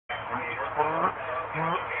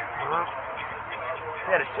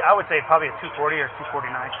Yeah, I would say probably a 240 or 249.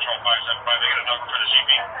 Control 575, they got a number for the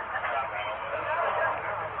CP.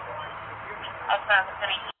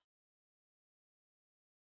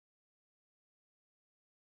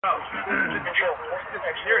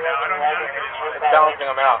 Balancing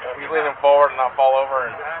them out. We lean them forward and not fall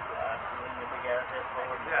over. And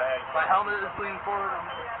my helmet is leaning forward.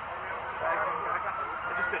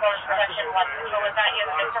 Force protection 1 control, is that you,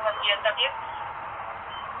 Victor, with DSW?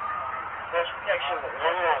 Force protection 11.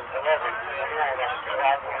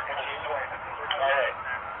 Alright.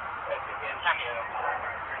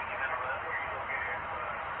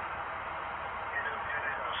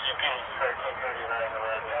 CP 1339.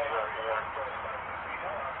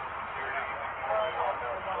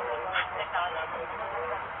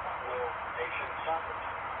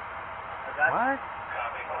 What?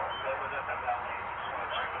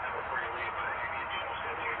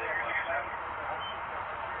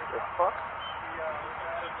 the fuck?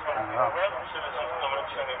 Well,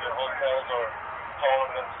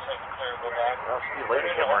 Steve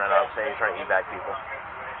Layton came running up saying he's trying to evac people.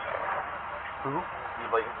 Who?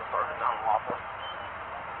 Steve Layton just started down lawful.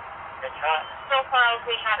 So far,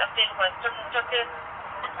 we had a big one. Circus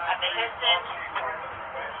at the Henson.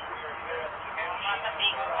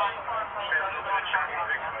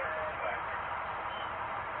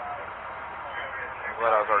 I'm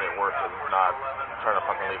glad I was already at work, because not trying to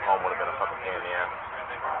fucking leave home would have been a fucking pain in the ass.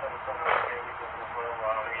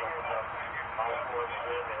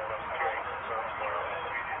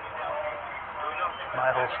 My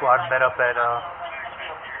whole squad met up at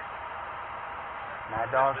Mad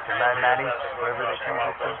Dogs or Mad Maddies, wherever they change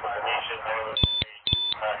it to.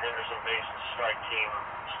 Henderson Base strike team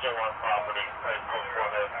still on property right before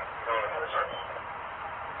the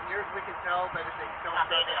Here we can tell that if they don't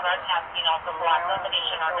The broadcasting off the block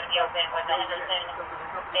elimination are going to be open with the Henderson Base strike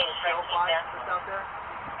team there. out there.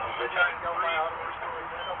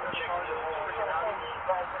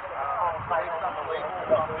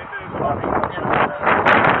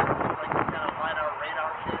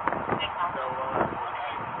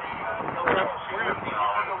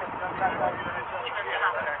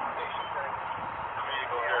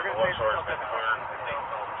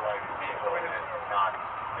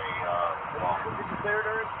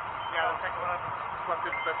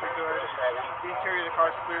 The interior of the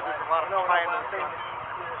car is clear. There's a lot of fire in the front.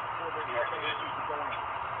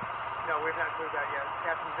 No, we've not cleared that yet.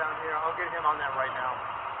 Captain's down here. I'll get him on that right now.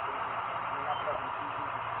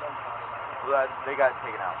 Well, they got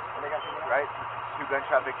taken out. Right? 2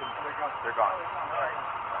 gunshot victims. They're gone.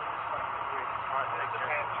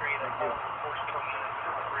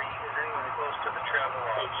 Close to the travel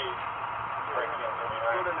lodge.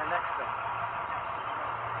 Go to the next thing.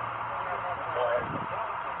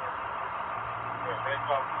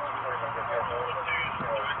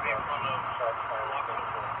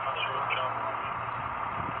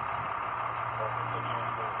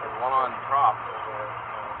 There's one on prop.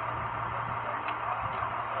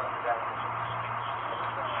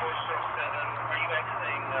 Are you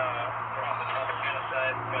exiting from the Tropicana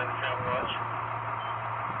side by the travel lodge?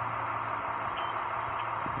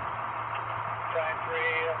 Time 3,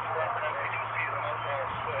 Robert, as we can see the Motel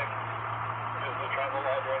 6. Is the travel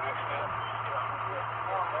lodge right next to it?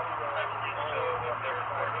 I believe so. They're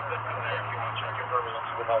reporting a victim there. If you want to check your turbulence,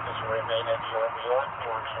 you would like us to remain at your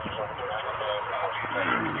or change over to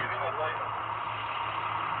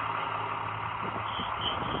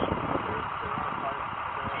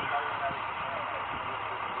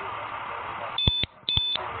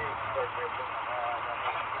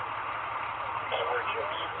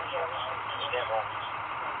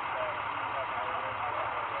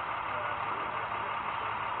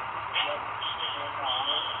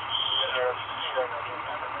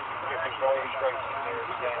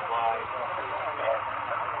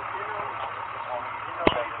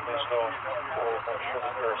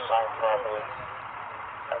you're assigned properly.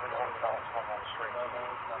 Everyone counts on the street.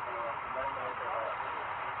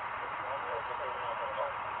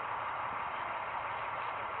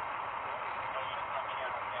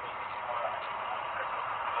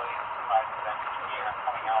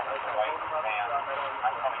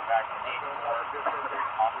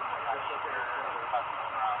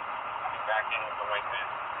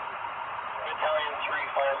 Battalion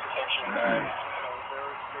 3 fire protection guys.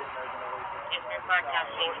 If they're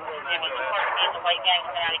broadcasting, any report of the white gang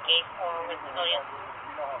coming out of gate 4 with civilians.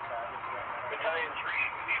 Battalion 3,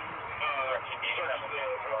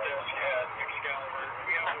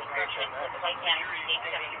 Concentration with the white gang from gate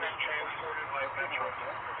 71. transported by Metro.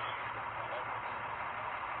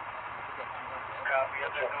 Copy.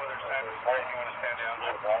 If there's no other sign of support, you want to stand down.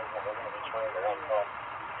 Sorry,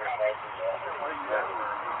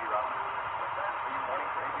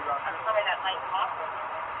 that light's off.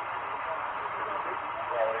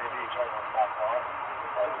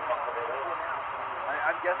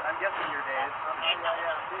 I'm guessing your days.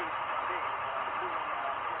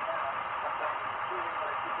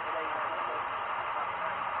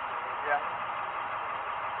 Yeah.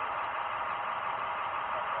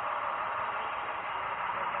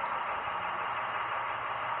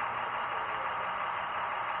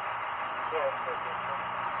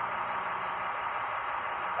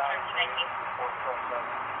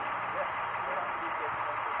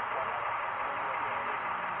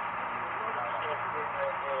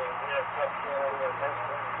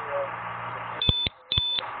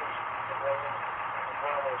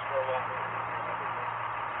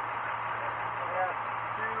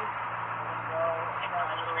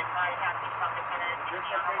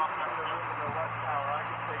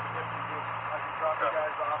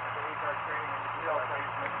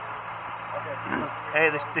 Hey,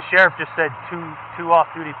 the sheriff just said two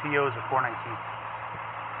off-duty POs are 419.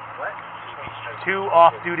 What? 2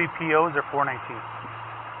 off-duty POs are 419.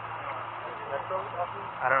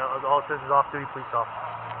 I don't know. All it says is off-duty police officer.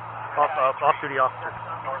 Off-duty officer.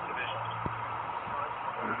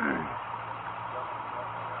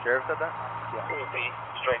 Sheriff said that? Yeah.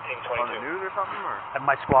 Straight team On the 22. news or something, or? And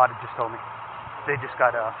my squad had just told me. They just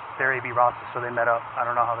got their AB roster, so they met up. I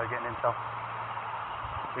don't know how they're getting intel.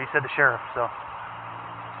 He said the sheriff, so.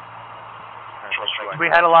 We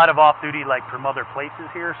had a lot of off-duty, like, from other places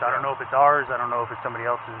here, so I don't know if it's ours. I don't know if it's somebody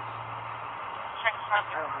else's.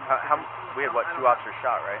 We had, what, 2 officers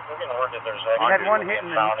shot, right? We're going to work if there's We had one hit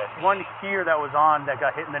one here that was on that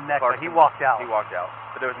got hit in the neck, but he walked out. He walked out.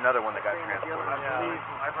 But there was another one that got transported.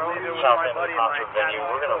 I believe it was South my end of buddy the and my concert venue.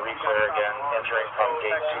 We're going to re-clear again, entering from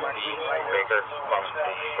gate 2D, Baker from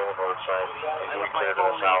the boulevard side. We clear to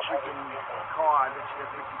the south.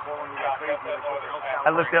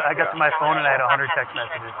 I looked at, I got to my phone and I had 100 text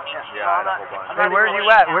messages. Yeah, I had a whole bunch. Hey, where are you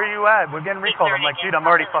at? Where are you at? We're getting recalled. I'm like, dude, I'm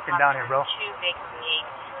already fucking down here, bro.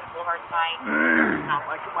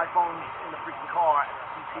 My phone's in the freaking car at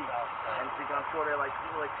CT, and thinking I'm sure they're like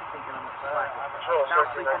thinking I'm slack. Sal's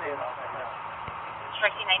sleeping in.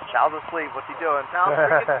 Sal's asleep. What's he doing? Sal's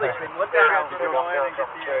freaking sleeping. What the hell? Let's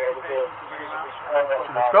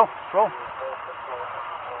Let's go. Roll.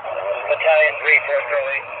 Battalion 3, 4th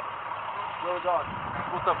Early. Where we going?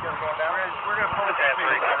 What's up, guys? We're gonna pull it down.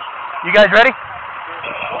 You guys ready?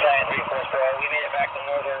 Battalion 3, 4th Early. We made it back to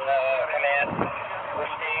Northern Command. We're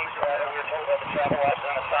staged. We were told about the travel watch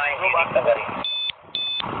unassigned. Do you need somebody?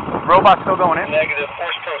 Robot still going in? Negative.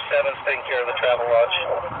 Force Pro 7's taking care of the travel watch.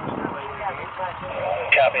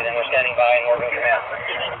 Copy, then we're standing by in Northern Command.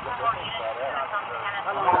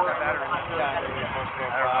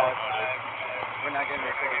 We're not getting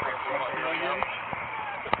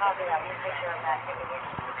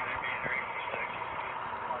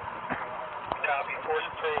Copy. Force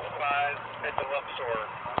Pro 5 at the Luxor.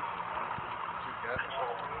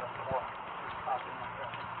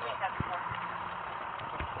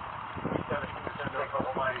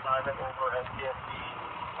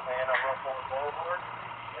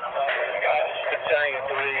 Battalion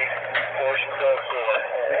 3, Force Pro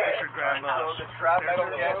 4. So the traffic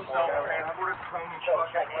gets self-transported from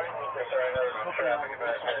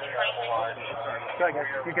Sorry, guys.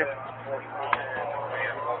 You're good.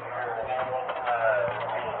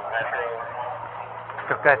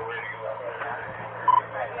 Okay.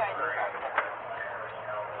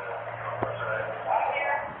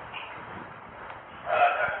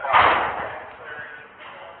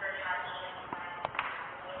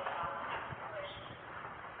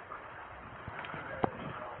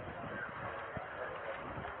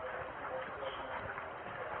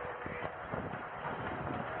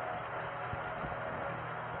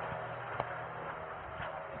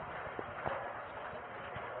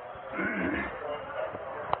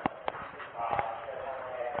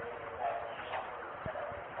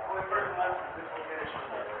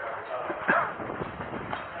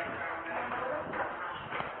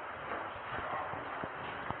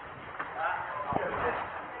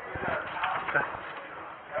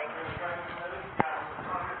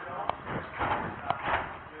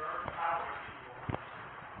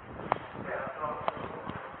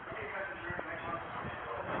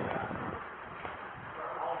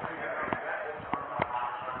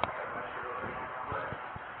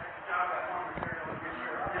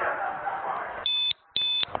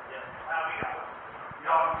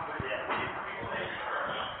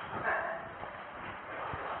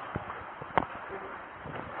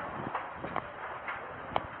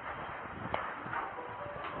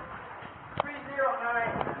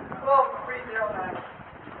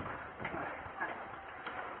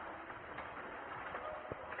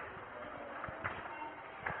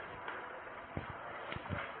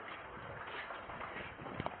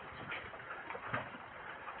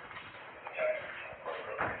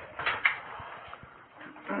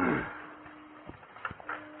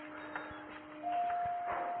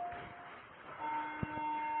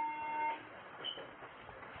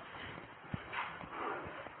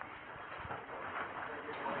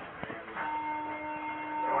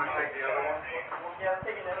 Yeah, I'm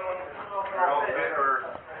taking another one.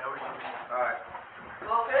 Alright.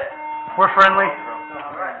 We're friendly.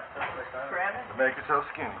 Brandon? Make yourself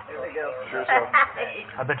skinny. Here we go. Sure so.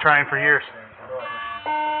 I've been trying for years.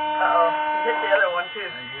 Uh-oh. You hit the other one, too.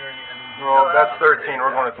 Well, that's 13.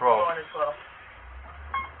 We're going to 12. Going to 12.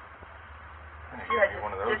 She had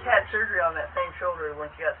One of those. just had surgery on that same shoulder when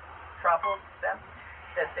she got troppled. That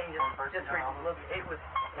thing just looked, it was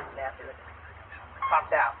nasty. It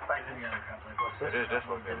popped out. Like, It is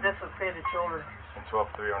dislocated. dislocated shoulder. In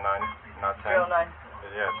 12-309, not 10. 309.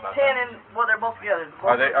 Yeah, it's not 10 and, well, they're both together.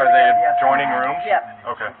 Are they Yeah. adjoining rooms? Yeah.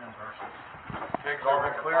 Okay. Pigs all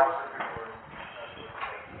been clear?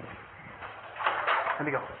 Let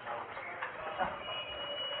me go.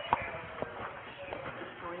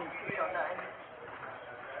 309.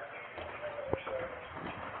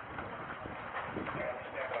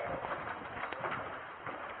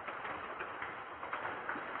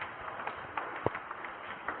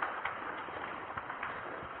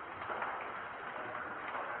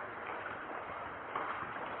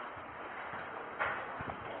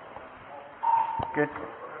 Good.